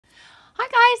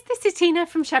this is Tina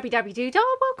from Shabbydabbydoodah.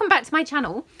 Welcome back to my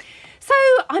channel. So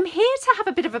I'm here to have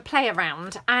a bit of a play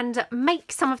around and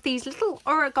make some of these little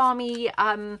origami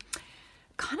kind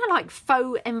of like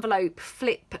faux envelope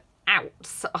flip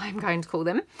outs, I'm going to call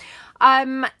them.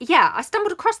 Yeah, I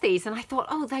stumbled across these and I thought,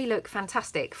 oh, they look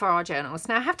fantastic for our journals.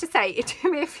 Now I have to say it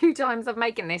took me a few times of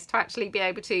making this to actually be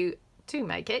able to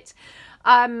make it.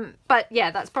 But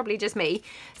yeah, that's probably just me.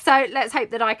 So let's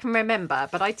hope that I can remember.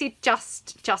 But I did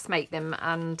just make them,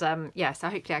 and yeah, so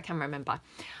hopefully I can remember.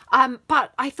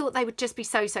 But I thought they would just be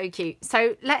so cute.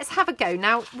 So let's have a go.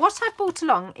 Now, what I've brought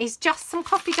along is just some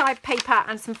coffee dyed paper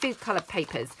and some food coloured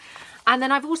papers. And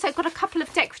then I've also got a couple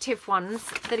of decorative ones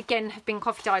that again have been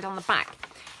coffee dyed on the back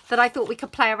that I thought we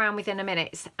could play around with in a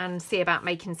minute and see about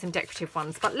making some decorative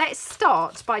ones. But let's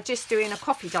start by just doing a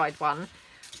coffee dyed one.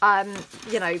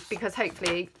 You know, because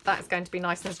hopefully that's going to be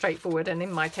nice and straightforward and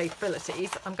in my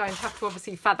capabilities. I'm going to have to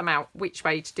obviously fathom out which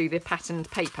way to do the patterned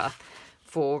paper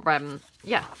for,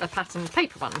 yeah, the patterned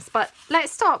paper ones. But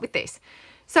let's start with this.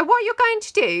 So what you're going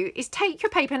to do is take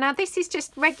your paper. Now this is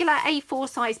just regular A4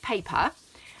 size paper,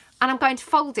 and I'm going to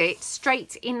fold it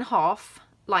straight in half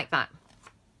like that.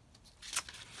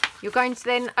 You're going to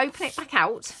then open it back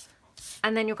out,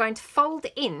 and then you're going to fold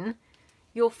in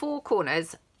your four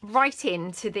corners right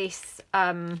into this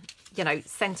you know,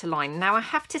 center line. Now I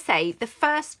have to say the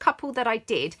first couple that I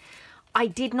did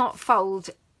not fold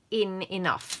in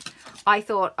enough. I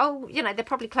thought, oh, you know, they're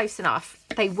probably close enough.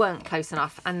 They weren't close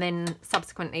enough, and then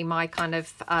subsequently my kind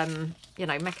of you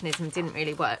know, mechanism didn't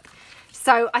really work.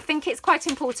 So I think it's quite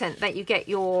important that you get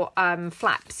your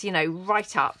flaps, you know,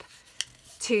 right up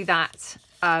to that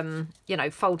you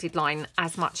know, folded line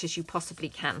as much as you possibly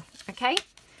can. Okay,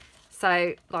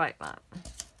 so like that.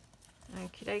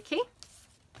 Okie dokie.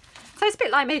 So it's a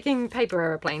bit like making paper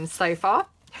aeroplanes so far.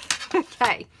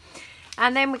 Okay,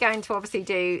 and then we're going to obviously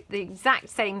do the exact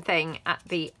same thing at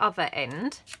the other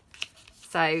end.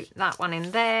 So that one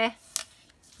in there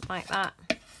like that.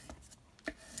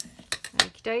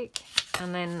 Okie doke.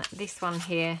 And then this one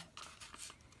here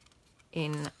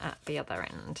in at the other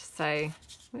end. So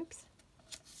whoops,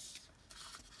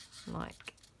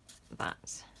 like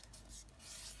that.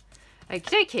 Okie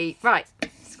dokie. Right,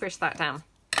 squish that down.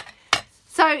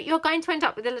 So you're going to end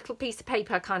up with a little piece of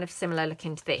paper kind of similar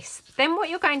looking to this. Then what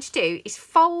you're going to do is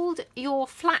fold your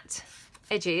flat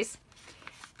edges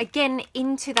again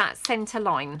into that center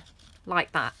line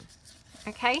like that.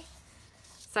 Okay,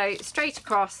 so straight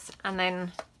across and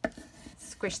then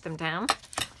squish them down,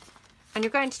 and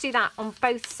you're going to do that on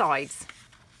both sides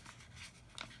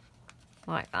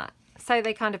like that, so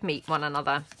they kind of meet one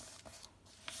another.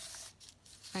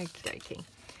 Okie dokie.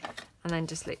 And then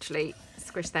just literally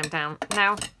squish them down.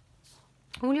 Now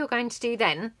all you're going to do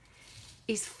then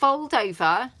is fold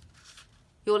over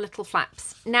your little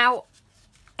flaps. Now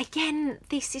again,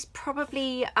 this is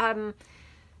probably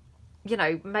you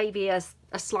know, maybe a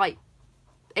slight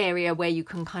area where you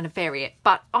can kind of vary it,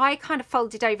 but I kind of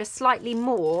folded over slightly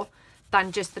more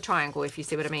than just the triangle, if you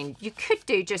see what I mean. You could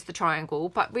do just the triangle,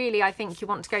 but really I think you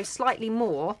want to go slightly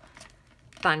more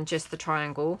than just the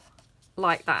triangle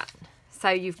like that. So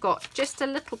you've got just a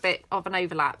little bit of an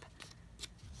overlap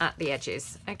at the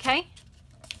edges. Okay,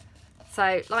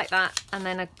 so like that, and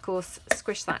then of course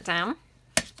squish that down,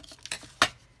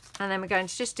 and then we're going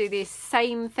to just do the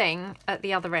same thing at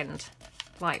the other end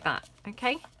like that.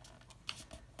 Okay,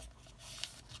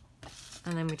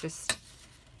 and then we just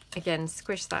again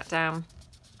squish that down.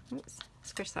 Oops,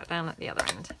 squish that down at the other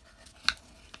end.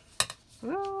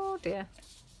 Oh dear.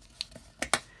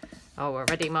 Oh,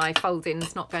 already my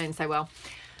folding's not going so well.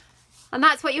 And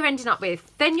that's what you're ending up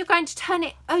with. Then you're going to turn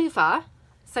it over,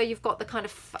 so you've got the kind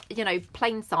of, you know,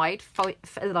 plain side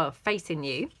facing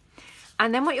you.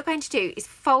 And then what you're going to do is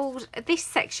fold this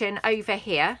section over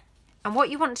here, and what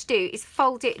you want to do is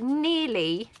fold it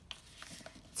nearly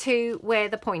to where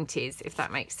the point is, if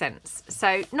that makes sense.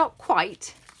 So not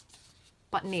quite,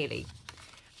 but nearly.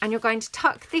 And you're going to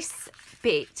tuck this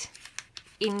bit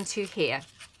into here.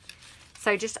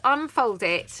 So just unfold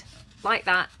it like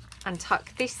that and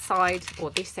tuck this side or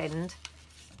this end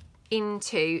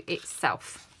into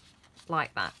itself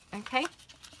like that. Okay,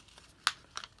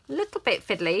 a little bit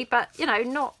fiddly, but you know,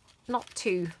 not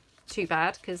too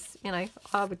bad, because you know,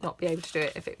 I would not be able to do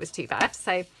it if it was too bad.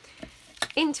 So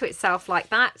into itself like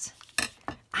that,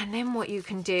 and then what you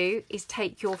can do is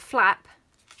take your flap.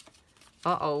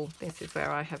 Uh-oh, this is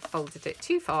where I have folded it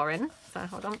too far in, so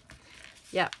hold on.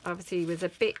 Yeah, obviously was a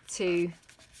bit too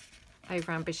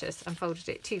over ambitious and folded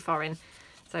it too far in.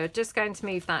 So just going to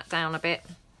move that down a bit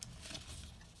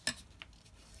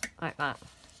like that,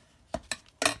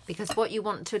 because what you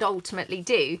want to ultimately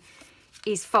do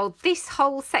is fold this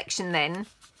whole section then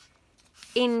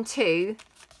into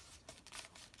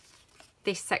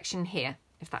this section here,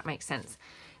 if that makes sense.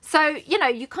 So, you know,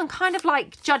 you can kind of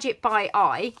like judge it by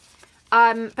eye,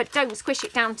 but don't squish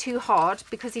it down too hard,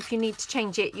 because if you need to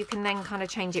change it, you can then kind of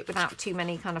change it without too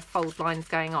many kind of fold lines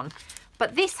going on.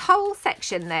 But this whole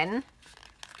section then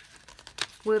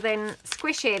will then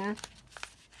squish in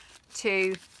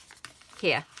to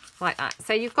here, like that.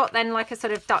 So you've got then like a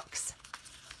sort of duck's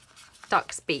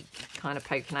beak kind of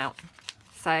poking out.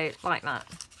 So like that.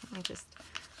 Let me just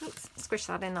squish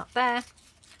that in up there.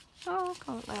 Oh,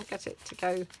 can't now get it to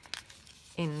go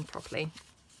in properly.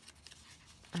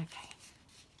 Okay.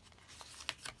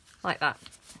 Like that.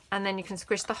 And then you can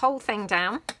squish the whole thing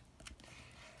down,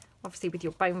 obviously with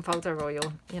your bone folder or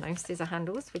your, you know, scissor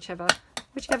handles, whichever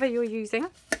you're using.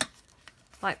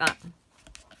 Like that.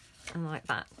 And like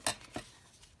that.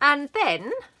 And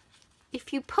then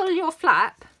if you pull your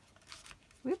flap,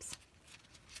 whoops,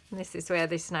 and this is where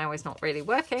this now is not really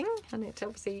working, and it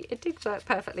obviously, it did work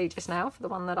perfectly just now for the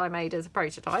one that I made as a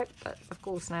prototype, but of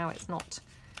course now it's not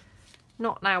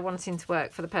now wanting to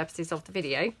work for the purposes of the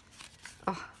video.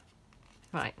 Oh,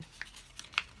 right.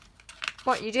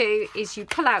 What you do is you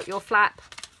pull out your flap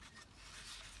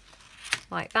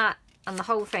like that, and the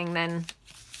whole thing then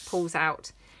pulls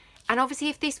out. And obviously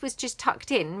if this was just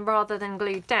tucked in rather than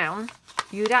glued down,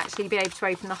 you'd actually be able to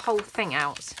open the whole thing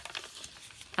out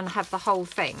and have the whole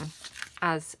thing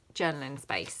as journaling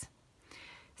space.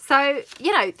 So,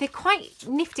 you know, they're quite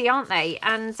nifty, aren't they?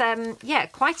 And yeah,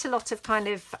 quite a lot of kind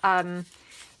of,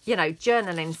 you know,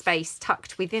 journaling space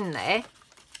tucked within there.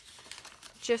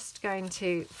 Just going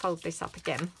to fold this up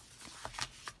again.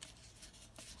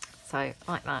 So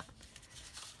like that.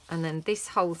 And then this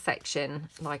whole section,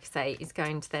 like I say, is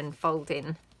going to then fold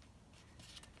in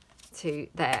to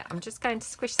there. I'm just going to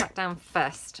squish that down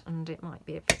first, and it might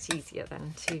be a bit easier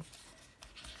then to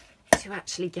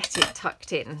actually get it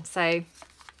tucked in. So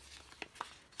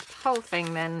the whole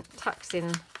thing then tucks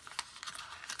in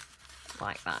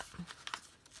like that.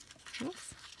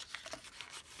 Oops.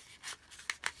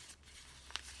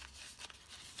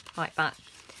 Like that.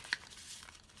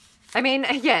 I mean,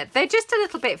 yeah, they're just a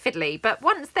little bit fiddly, but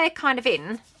once they're kind of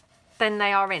in, then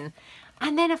they are in.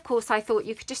 And then, of course, I thought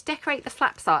you could just decorate the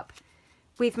flaps up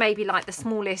with maybe like the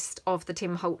smallest of the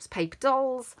Tim Holtz paper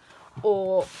dolls,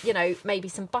 or, you know, maybe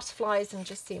some butterflies. I'm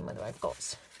just seeing whether I've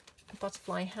got a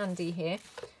butterfly handy here.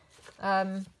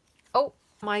 Oh,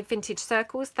 my vintage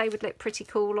circles, they would look pretty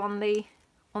cool on the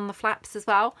flaps as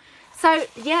well. So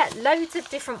yeah, loads of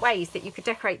different ways that you could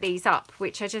decorate these up,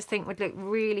 which I just think would look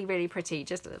really, really pretty.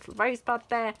 Just a little rosebud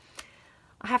there.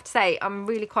 I have to say, I'm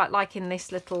really quite liking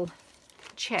this little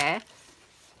chair,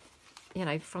 you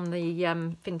know, from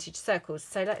the vintage circles.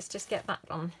 So let's just get that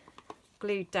one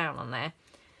glued down on there.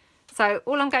 So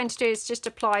all I'm going to do is just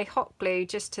apply hot glue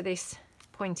just to this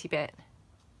pointy bit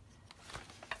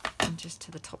and just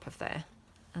to the top of there,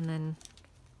 and then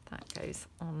that goes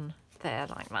on there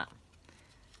like that.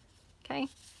 Okay,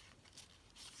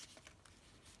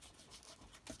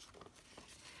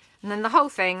 and then the whole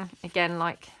thing again,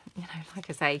 like, you know, like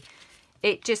I say,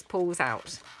 it just pulls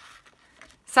out.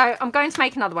 So I'm going to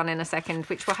make another one in a second,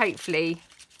 which will hopefully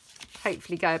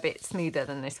go a bit smoother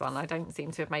than this one. I don't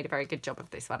seem to have made a very good job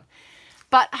of this one,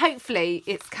 but hopefully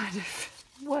it's kind of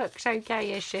worked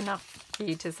okay-ish enough for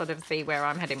you to sort of see where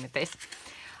I'm heading with this.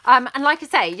 And like I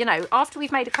say, you know, after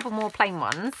we've made a couple more plain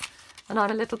ones, and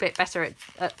I'm a little bit better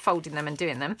at folding them and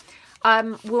doing them,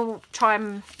 we'll try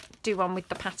and do one with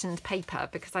the patterned paper,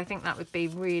 because I think that would be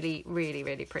really, really,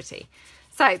 really pretty.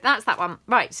 So that's that one.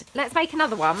 Right, let's make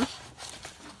another one.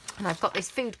 And I've got this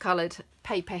food coloured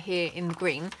paper here in the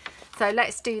green. So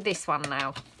let's do this one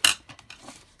now.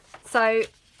 So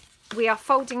we are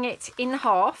folding it in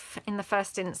half in the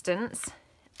first instance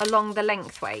along the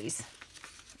lengthways.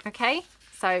 Okay,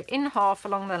 so in half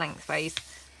along the lengthways.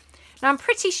 Now I'm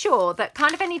pretty sure that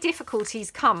kind of any difficulties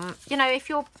come, you know, if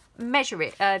your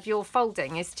your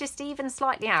folding is just even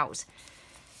slightly out,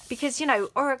 because, you know,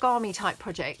 origami type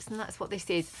projects, and that's what this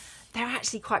is, they're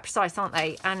actually quite precise, aren't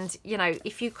they? And, you know,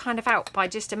 if you kind of out by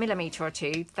just a millimetre or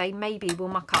two, they maybe will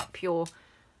muck up your,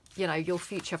 you know, your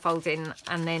future folding,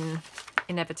 and then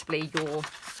inevitably your,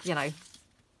 you know,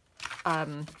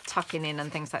 tucking in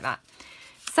and things like that.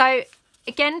 So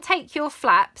again, take your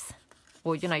flaps,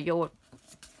 or, you know, your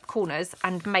corners,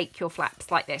 and make your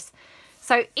flaps like this.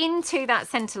 So into that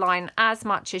centre line as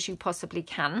much as you possibly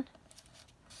can,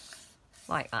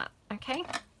 like that. Okay,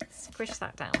 squish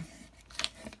that down.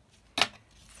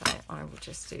 So I will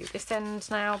just do this end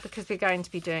now, because we're going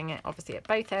to be doing it obviously at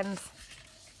both ends.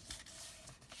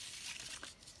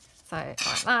 So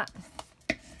like that.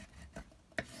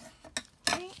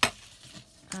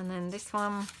 And then this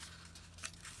one.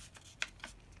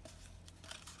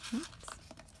 Oops.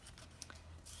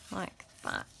 Like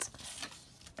that.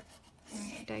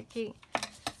 Okie dokie.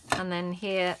 And then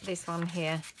here, this one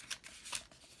here.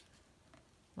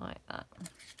 Like that.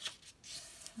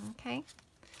 Okay.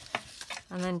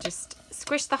 And then just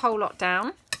squish the whole lot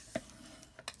down.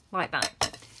 Like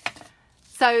that.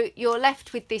 So you're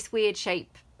left with this weird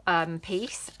shape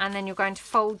piece, and then you're going to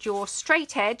fold your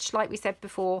straight edge, like we said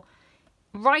before,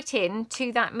 right in to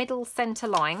that middle center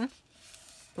line,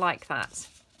 like that.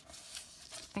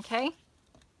 Okay.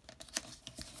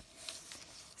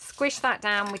 Squish that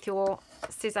down with your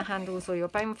scissor handles or your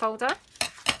bone folder,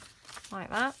 like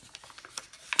that.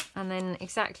 And then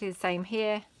exactly the same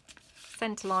here,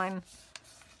 center line,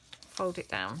 fold it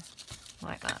down,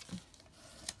 like that.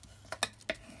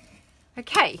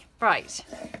 Okay, right.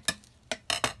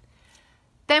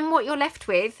 Then what you're left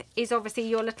with is obviously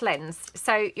your little ends.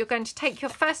 So you're going to take your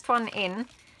first one in.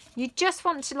 You just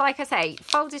want to, like I say,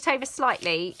 fold it over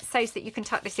slightly so that you can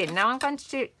tuck this in. Now I'm going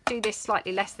to do this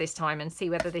slightly less this time and see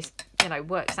whether this, you know,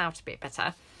 works out a bit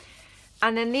better.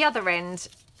 And then the other end,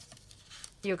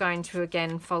 you're going to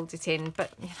again fold it in,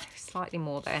 but you know, slightly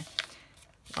more there,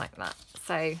 like that.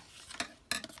 So,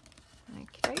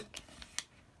 okie doke.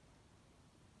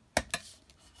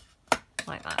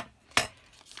 Like that.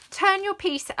 Turn your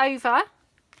piece over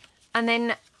and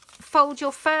then fold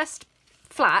your first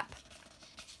flap,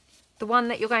 the one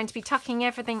that you're going to be tucking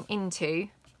everything into,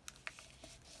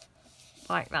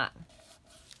 like that.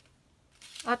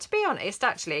 To be honest,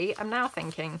 actually, I'm now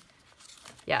thinking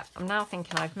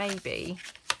I've maybe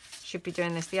should be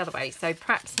doing this the other way. So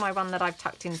perhaps my one that I've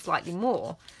tucked in slightly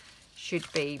more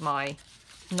should be my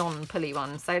non-pulley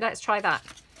one. So let's try that.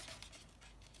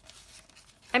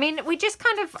 I mean, we're just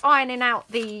kind of ironing out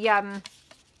the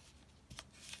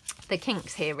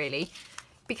kinks here, really.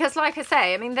 Because like I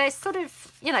say, I mean, there's sort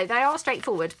of, you know, they are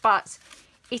straightforward, but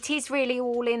it is really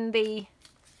all in the,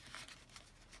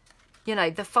 you know,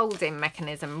 the folding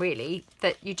mechanism, really,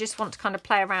 that you just want to kind of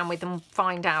play around with and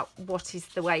find out what is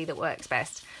the way that works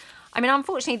best. I mean,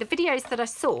 unfortunately, the videos that I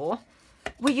saw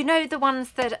were, you know, the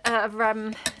ones that are, I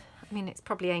mean, it's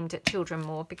probably aimed at children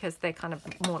more because they're kind of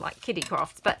more like kiddie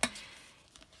crafts, but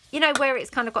you know, where it's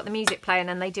kind of got the music playing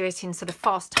and they do it in sort of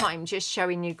fast time, just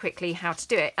showing you quickly how to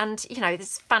do it. And, you know,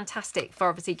 this is fantastic for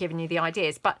obviously giving you the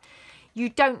ideas, but you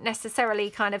don't necessarily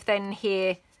kind of then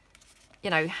hear, you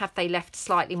know, have they left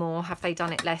slightly more? Have they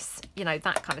done it less? You know,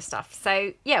 that kind of stuff.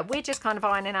 So, yeah, we're just kind of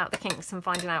ironing out the kinks and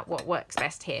finding out what works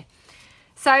best here.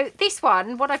 So this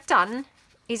one, what I've done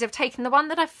is I've taken the one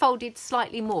that I've folded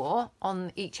slightly more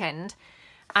on each end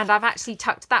and I've actually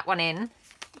tucked that one in.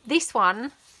 This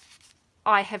one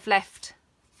I have left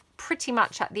pretty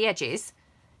much at the edges,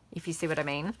 if you see what I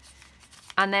mean.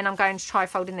 And then I'm going to try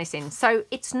folding this in. So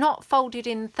it's not folded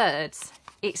in thirds.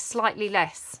 It's slightly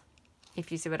less,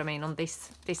 if you see what I mean, on this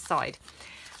side.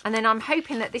 And then I'm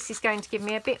hoping that this is going to give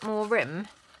me a bit more room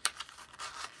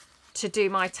to do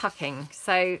my tucking.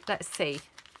 So let's see.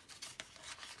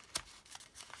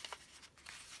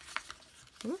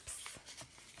 Oops.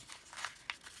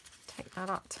 Take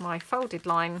that up to my folded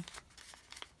line.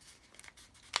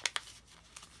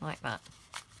 Like that.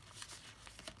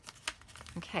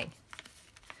 Okay.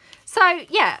 So,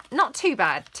 yeah, not too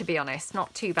bad, to be honest.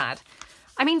 Not too bad.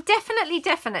 I mean,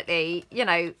 definitely, you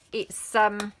know, it's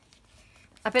a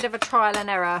bit of a trial and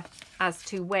error as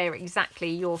to where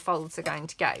exactly your folds are going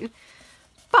to go.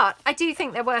 But I do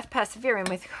think they're worth persevering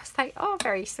with because they are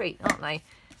very sweet, aren't they?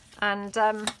 And,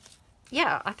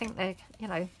 yeah, I think they're, you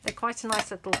know, they're quite a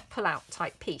nice little pull-out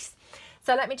type piece.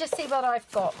 So let me just see what I've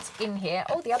got in here.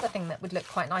 Oh, the other thing that would look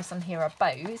quite nice on here are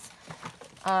bows.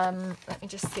 Let me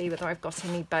just see whether I've got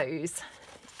any bows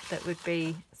that would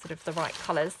be sort of the right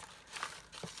colours.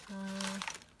 No,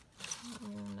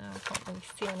 I can't really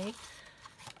see any.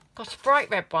 Got a bright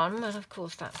red one, but of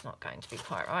course that's not going to be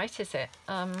quite right, is it?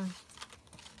 Got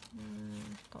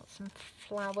some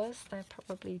flowers. They're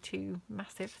probably too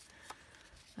massive.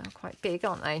 They're quite big,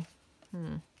 aren't they?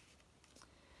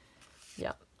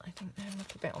 Yeah. I think they're a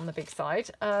little bit on the big side.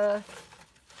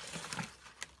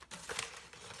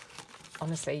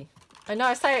 Honestly, I know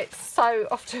I say it so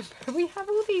often, but we have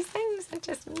all these things and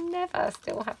just never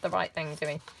still have the right thing, do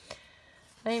we?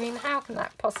 I mean, how can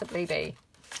that possibly be?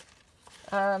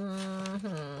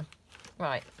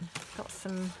 Right, got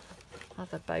some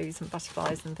other bows and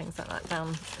butterflies and things like that down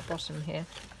at the bottom here.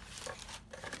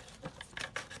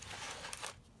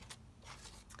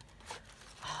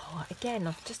 Again,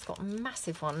 I've just got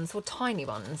massive ones or tiny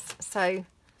ones. So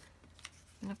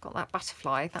I've got that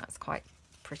butterfly. That's quite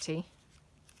pretty.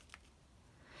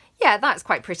 yeah, that's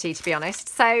quite pretty, to be honest.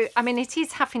 So, I mean, it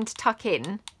is having to tuck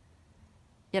in,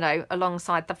 you know,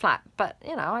 alongside the flap, but,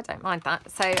 you know, I don't mind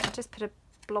that. So I'll just put a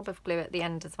blob of glue at the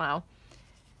end as well.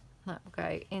 That will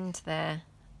go into there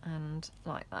and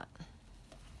like that.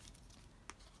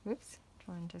 Oops,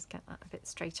 try and just get that a bit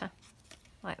straighter,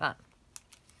 like that.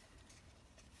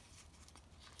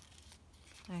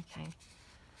 Okay,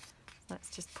 let's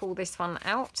just pull this one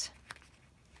out.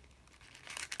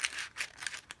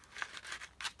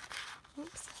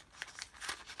 Oops.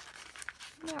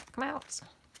 No, come out.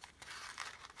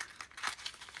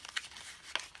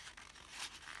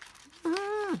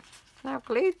 Now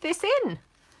glued this in.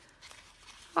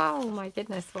 Oh my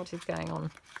goodness, what is going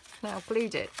on? Now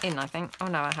glued it in, I think. Oh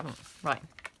no, I haven't. Right.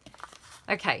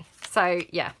 Okay, so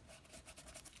yeah.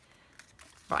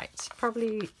 Right,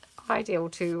 probably ideal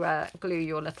to glue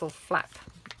your little flap,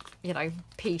 you know,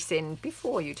 piece in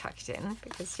before you tuck it in,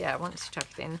 because yeah, once you tuck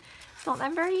it in, it's not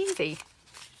then very easy.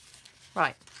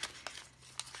 Right.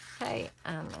 Okay,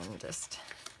 and then just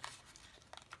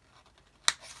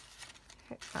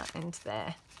hook that into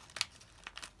there,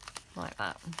 like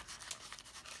that.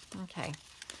 Okay.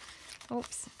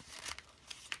 Oops.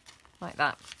 Like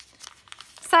that.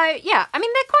 So yeah, I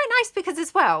mean, they're quite nice because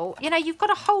as well, you know, you've got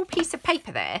a whole piece of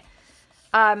paper there,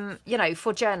 you know,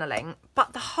 for journaling,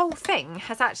 but the whole thing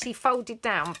has actually folded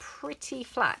down pretty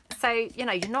flat. So, you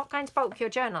know, you're not going to bulk your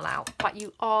journal out, but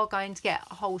you are going to get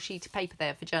a whole sheet of paper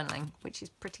there for journaling, which is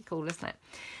pretty cool, isn't it?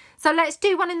 So let's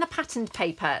do one in the patterned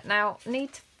paper. Now,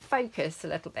 need to focus a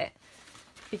little bit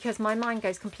because my mind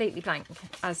goes completely blank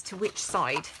as to which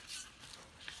side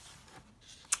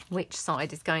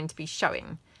is going to be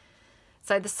showing.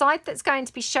 So the side that's going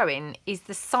to be showing is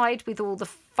the side with all the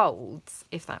folds,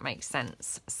 if that makes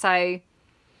sense. So,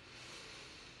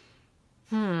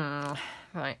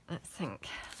 right, let's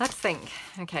think.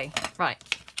 Okay, right.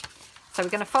 So we're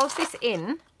going to fold this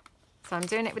in. So I'm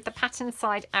doing it with the pattern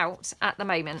side out at the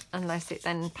moment, unless it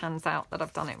then pans out that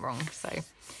I've done it wrong. So,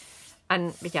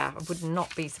 and yeah, I would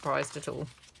not be surprised at all.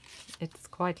 It's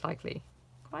quite likely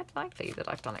that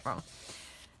I've done it wrong.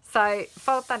 So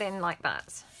fold that in like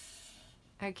that.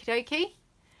 Okie dokie.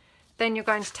 Then you're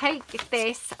going to take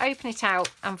this, open it out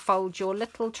and fold your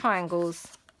little triangles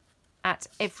at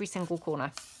every single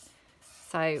corner.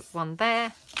 So one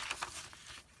there,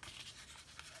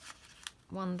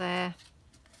 one there.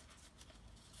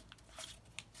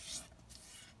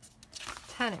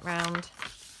 Turn it round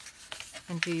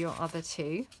and do your other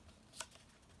two.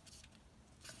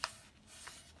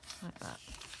 Like that.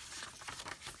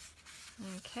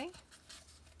 Okay.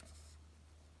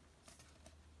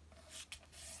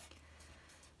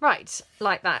 Right,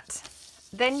 like that.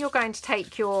 Then you're going to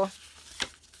take your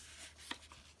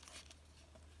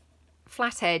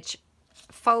flat edge,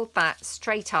 fold that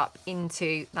straight up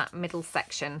into that middle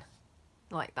section,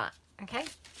 like that, okay?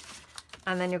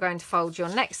 And then you're going to fold your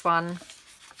next one,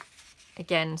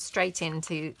 again, straight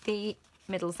into the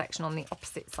middle section on the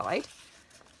opposite side.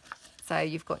 So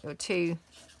you've got your two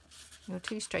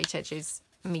straight edges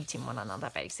meeting one another,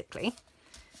 basically.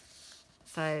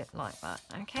 So, like that,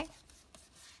 okay?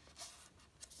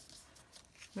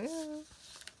 Okie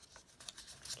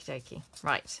dokie.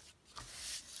 Right.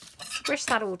 Squish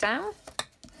that all down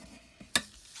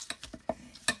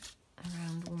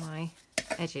around all my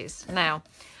edges. Now,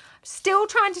 still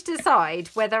trying to decide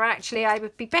whether actually I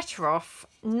would be better off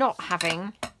not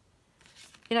having,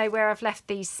 you know, where I've left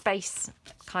these space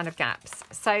kind of gaps.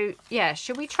 So, yeah,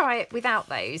 should we try it without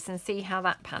those and see how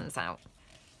that pans out?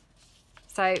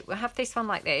 So, we'll have this one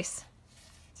like this.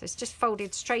 So, it's just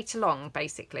folded straight along,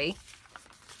 basically.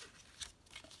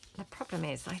 The problem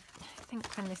is, I think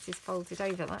when this is folded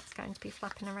over, that's going to be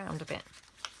flapping around a bit.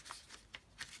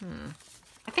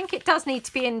 I think it does need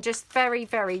to be in just very,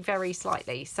 very, very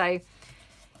slightly. So,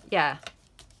 yeah,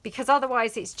 because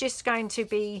otherwise it's just going to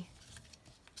be,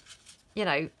 you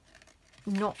know,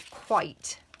 not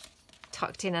quite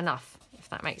tucked in enough, if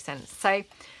that makes sense. So,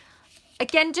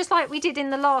 again, just like we did in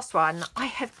the last one, I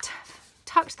have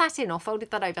tucked that in or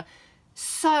folded that over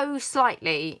so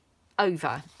slightly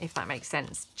over, if that makes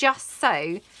sense, just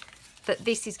so that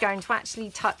this is going to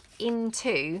actually tuck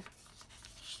into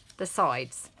the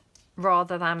sides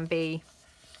rather than be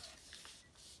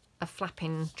a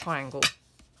flapping triangle.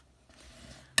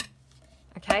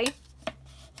 Okay,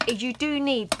 you do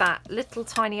need that little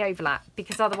tiny overlap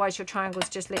because otherwise your triangle's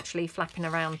just literally flapping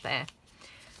around there.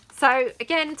 So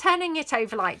again, turning it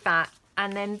over like that,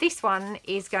 and then this one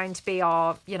is going to be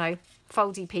our, you know,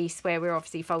 foldy piece where we're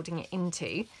obviously folding it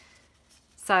into.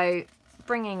 So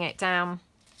bringing it down,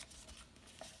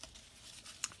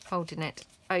 folding it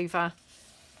over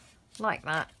like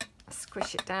that,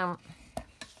 squish it down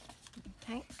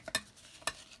Okay.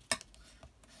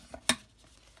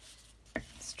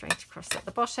 Straight across at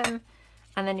the bottom.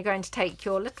 And then you're going to take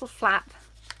your little flap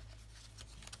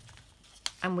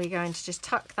and we're going to just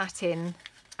tuck that in.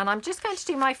 And I'm just going to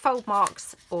do my fold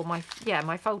marks, or my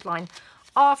fold line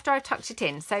after I've tucked it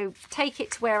in. So take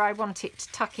it to where I want it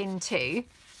to tuck into.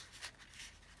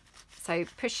 So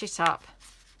push it up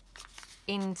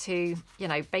into, you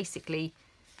know, basically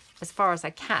as far as I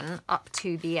can up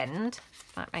to the end,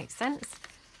 if that makes sense,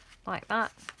 like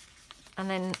that. And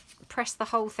then press the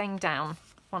whole thing down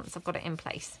once I've got it in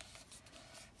place.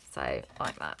 So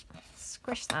like that,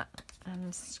 squish that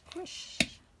and squish,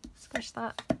 squish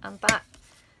that and that.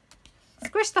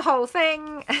 Squish the whole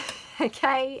thing,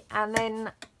 okay, and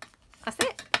then that's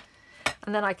it.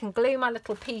 And then I can glue my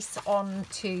little piece on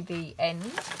to the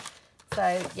end.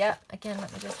 So yeah, again,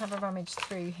 let me just have a rummage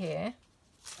through here.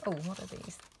 Oh, what are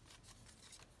these?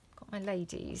 Got my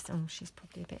ladies. Oh, she's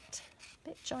probably a bit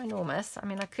ginormous. I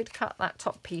mean, I could cut that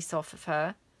top piece off of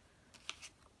her.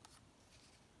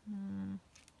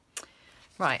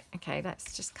 Right, okay,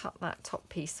 let's just cut that top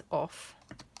piece off.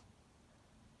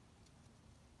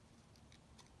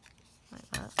 Like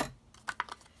that.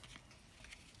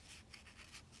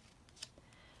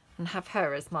 And have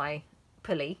her as my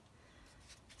pulley.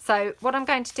 So what I'm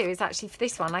going to do is actually for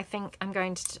this one, I think I'm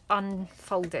going to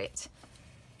unfold it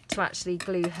to actually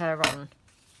glue her on,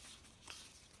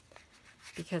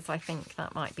 because I think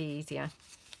that might be easier.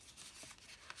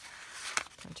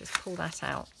 I'll just pull that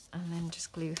out and then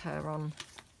just glue her on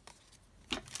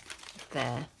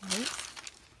there. Oops.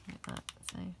 Like that.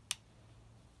 So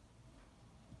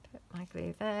put my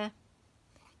glue there,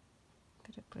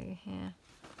 bit of glue here.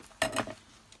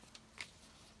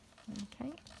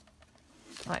 Okay,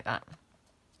 like that.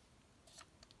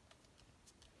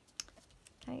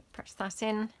 Okay, press that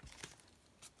in.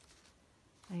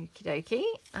 Okie dokie,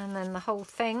 and then the whole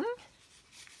thing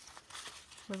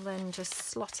will then just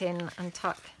slot in and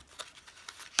tuck.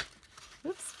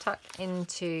 Oops, tuck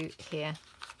into here,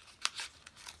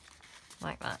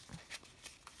 like that.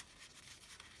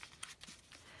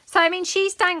 So, I mean,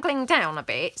 she's dangling down a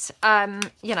bit.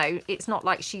 You know, it's not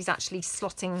like she's actually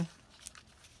slotting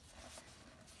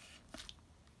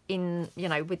in, you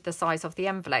know, with the size of the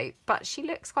envelope, but she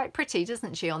looks quite pretty,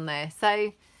 doesn't she, on there?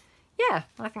 So, yeah,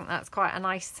 I think that's quite a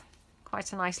nice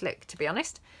look, to be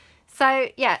honest. So,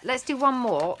 yeah, let's do one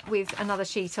more with another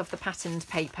sheet of the patterned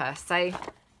paper. So,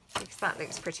 because that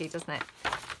looks pretty, doesn't it?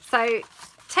 So,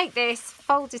 take this,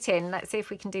 fold it in. Let's see if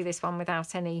we can do this one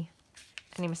without any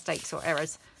mistakes or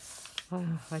errors. Oh,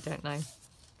 I don't know.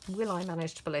 Will I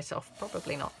manage to pull it off?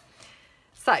 Probably not.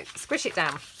 So, squish it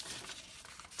down.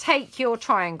 Take your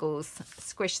triangles,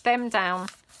 squish them down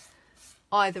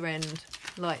either end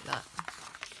like that.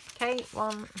 Okay,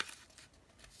 1,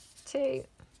 2.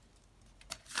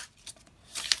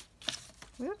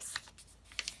 Whoops.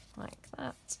 Like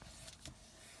that.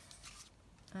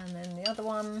 And then the other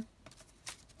one,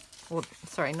 or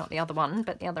sorry, not the other one,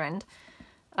 but the other end.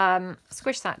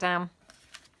 Squish that down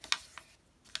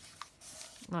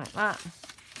like that,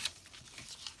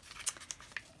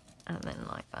 and then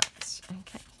like that.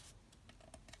 Okay,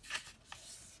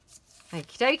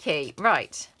 okie dokie.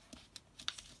 Right,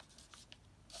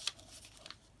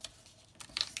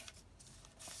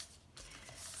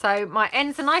 so my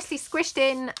ends are nicely squished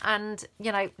in and,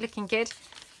 you know, looking good.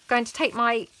 Going to take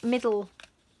my middle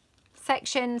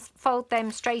sections, fold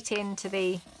them straight into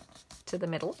the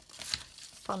middle,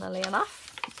 funnily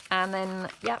enough, and then,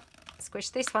 yep, squish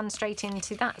this one straight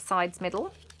into that side's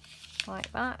middle,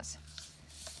 like that.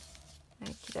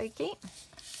 Okie dokie.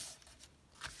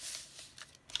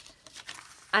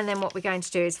 And then what we're going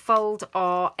to do is fold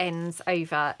our ends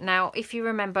over. Now, if you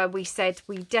remember, we said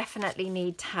we definitely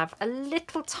need to have a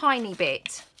little tiny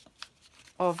bit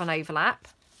of an overlap.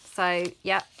 So,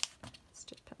 yep, let's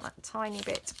just put that tiny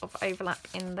bit of overlap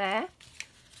in there,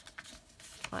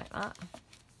 like that.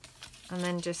 And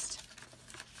then just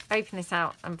open this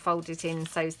out and fold it in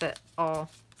so that our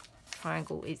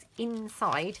triangle is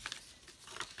inside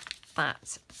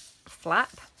that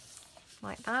flap,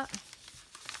 like that.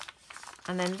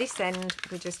 And then this end,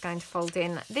 we're just going to fold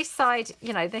in. This side,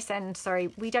 you know, this end, sorry,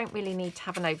 we don't really need to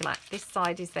have an overlap. This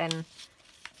side is then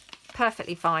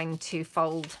perfectly fine to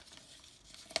fold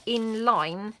in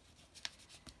line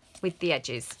with the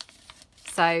edges.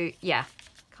 So, yeah,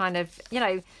 kind of, you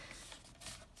know,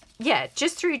 yeah,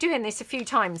 just through doing this a few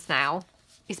times now,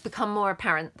 it's become more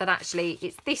apparent that actually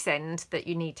it's this end that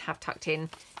you need to have tucked in.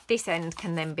 This end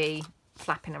can then be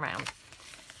flapping around.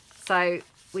 So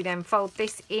we then fold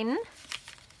this in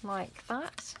like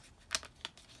that.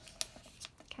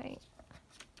 Okay,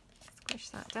 squish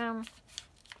that down.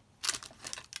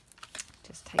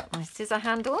 just take my scissor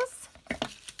handles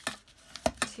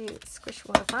to squish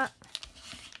all of that.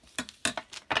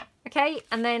 Okay,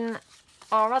 and then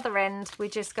our other end we're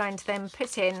just going to then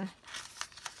put in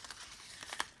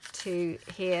to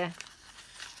here.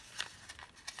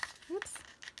 Oops,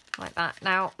 like that.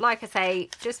 Now, like I say,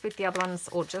 just with the other ones,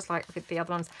 or just like with the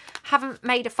other ones, haven't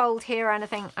made a fold here or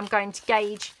anything. I'm going to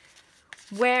gauge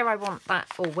where I want that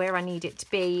or where I need it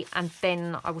to be, and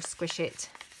then I will squish it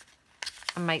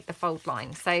and make the fold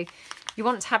line. So you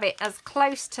want to have it as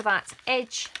close to that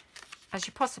edge as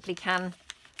you possibly can,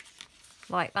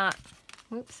 like that.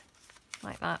 Whoops,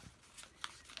 like that.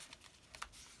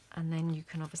 And then you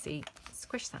can obviously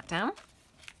squish that down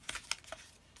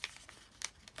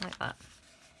like that.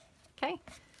 Okay,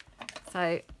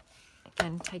 so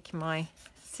again, taking my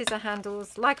scissor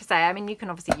handles, like I say, I mean, you can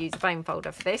obviously use a bone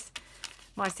folder for this.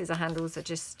 My scissor handles are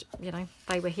just, you know,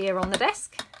 they were here on the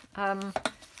desk.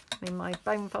 I mean, my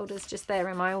bone folder's just there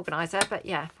in my organiser, but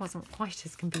yeah, it wasn't quite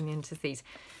as convenient as these.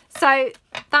 So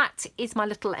that is my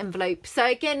little envelope. So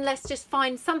again, let's just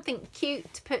find something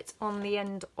cute to put on the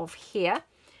end of here.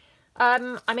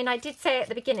 I mean, I did say at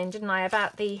the beginning, didn't I,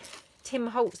 about the Tim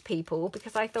Holtz people,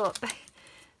 because I thought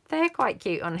they're quite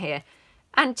cute on here.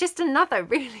 And just another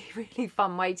really, really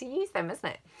fun way to use them, isn't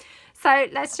it? So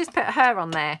let's just put her on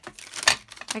there.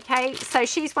 Okay, so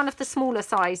she's one of the smaller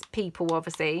size people,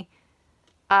 obviously.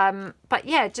 But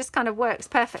yeah, just kind of works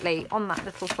perfectly on that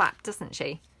little flap, doesn't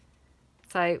she?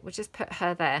 So we'll just put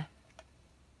her there.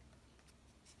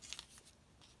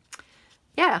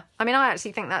 Yeah, I mean, I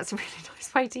actually think that's a really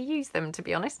nice way to use them, to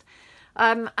be honest.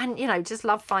 And, you know, just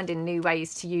love finding new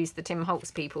ways to use the Tim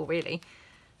Holtz people, really.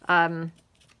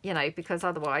 You know, because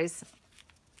otherwise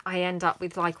I end up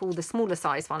with like all the smaller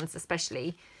size ones,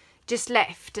 especially, just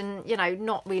left and, you know,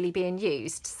 not really being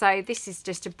used. So this is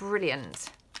just a brilliant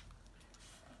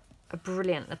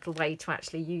little way to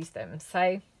actually use them.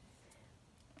 So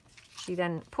she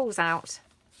then pulls out.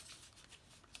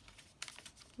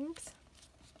 Oops.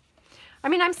 I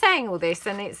mean, I'm saying all this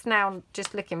and it's now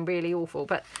just looking really awful,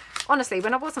 but honestly,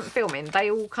 when I wasn't filming,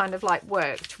 they all kind of like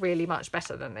worked really much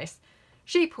better than this.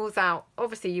 She pulls out,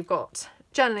 obviously you've got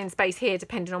journaling space here,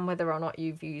 depending on whether or not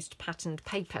you've used patterned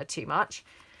paper too much.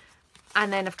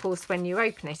 And then, of course, when you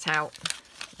open it out,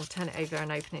 or turn it over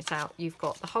and open it out, you've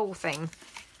got the whole thing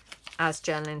as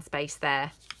journaling space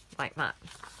there, like that.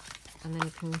 And then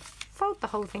you can fold the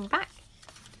whole thing back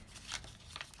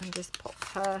and just pop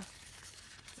her,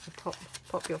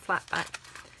 pop your flat back.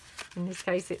 In this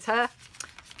case, it's her.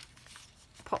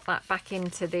 Pop that back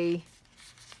into the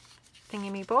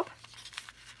thingy-me-bob,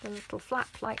 the little flap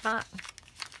like that.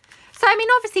 So, I mean,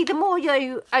 obviously, the more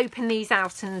you open these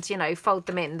out and, you know, fold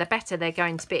them in, the better they're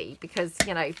going to be, because,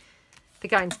 you know, they're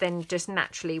going to then just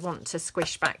naturally want to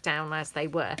squish back down as they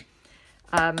were.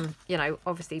 You know,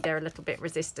 obviously, they're a little bit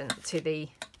resistant to the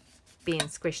being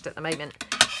squished at the moment.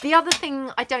 The other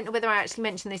thing, I don't know whether I actually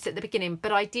mentioned this at the beginning,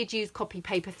 but I did use copy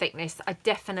paper thickness. I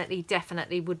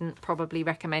definitely wouldn't probably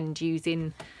recommend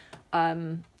using,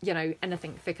 you know,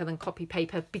 anything thicker than copy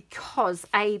paper, because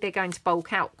A, they're going to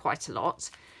bulk out quite a lot.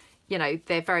 You know,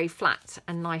 they're very flat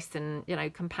and nice and, you know,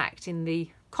 compact in the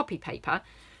copy paper.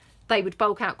 They would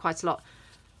bulk out quite a lot.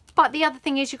 But the other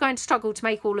thing is you're going to struggle to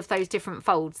make all of those different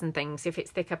folds and things if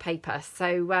it's thicker paper.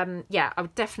 So, yeah, I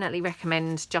would definitely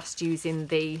recommend just using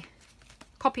the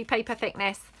copy paper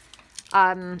thickness.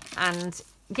 And,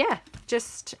 yeah,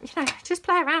 just, you know, just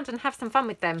play around and have some fun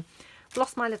with them. I've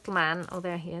lost my little man. Oh,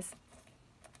 there he is.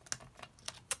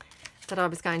 That I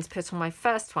was going to put on my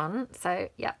first one. So,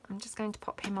 yeah, I'm just going to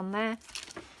pop him on there.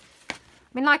 I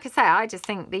mean, like I say, I just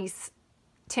think these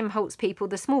Tim Holtz people,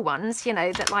 the small ones, you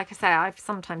know, that, like I say, I've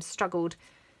sometimes struggled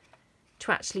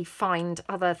to actually find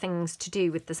other things to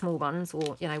do with the small ones,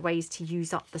 or, you know, ways to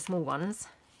use up the small ones.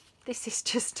 This is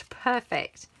just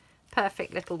perfect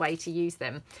little way to use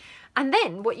them. And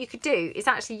then what you could do is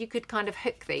actually you could kind of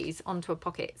hook these onto a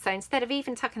pocket. So instead of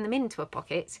even tucking them into a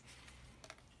pocket,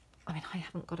 I mean, I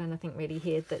haven't got anything really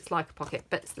here that's like a pocket,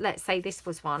 but let's say this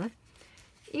was one.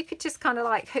 You could just kind of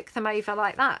like hook them over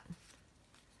like that.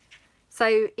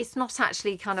 So it's not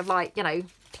actually kind of like, you know,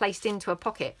 placed into a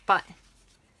pocket, but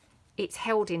it's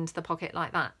held into the pocket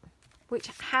like that. Which,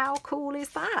 how cool is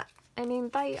that? I mean,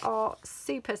 they are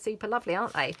super, super lovely,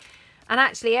 aren't they? And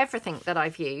actually everything that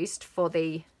I've used for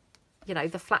the, you know,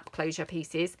 the flap closure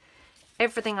pieces,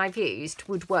 everything I've used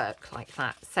would work like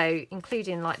that. So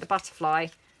including like the butterfly,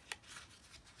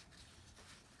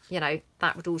 you know,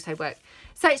 that would also work.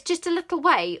 So it's just a little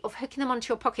way of hooking them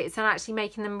onto your pockets and actually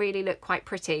making them really look quite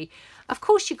pretty. Of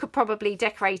course, you could probably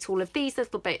decorate all of these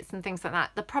little bits and things like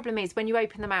that. The problem is when you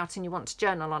open them out and you want to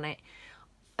journal on it,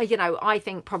 you know, I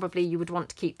think probably you would want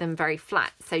to keep them very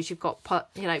flat, so you've got,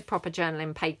 you know, proper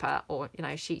journaling paper, or, you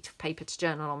know, sheet of paper to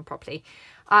journal on properly.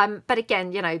 But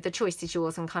again, you know, the choice is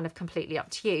yours and kind of completely up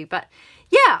to you. But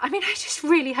yeah, I mean, I just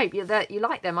really hope that you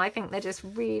like them. I think they're just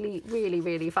really, really,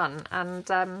 really fun. And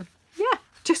yeah,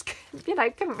 just, you know,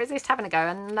 couldn't resist having a go.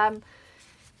 And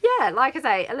yeah, like I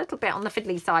say, a little bit on the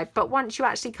fiddly side, but once you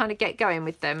actually kind of get going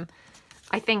with them,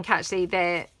 I think actually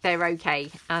they're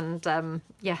okay. And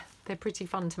yeah, they're pretty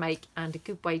fun to make and a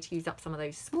good way to use up some of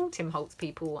those small Tim Holtz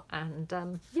people. And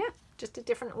yeah, just a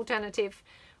different alternative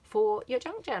for your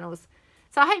junk journals.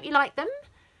 So I hope you like them.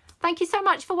 Thank you so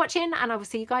much for watching, and I will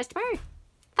see you guys tomorrow.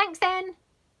 Thanks then.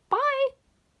 Bye.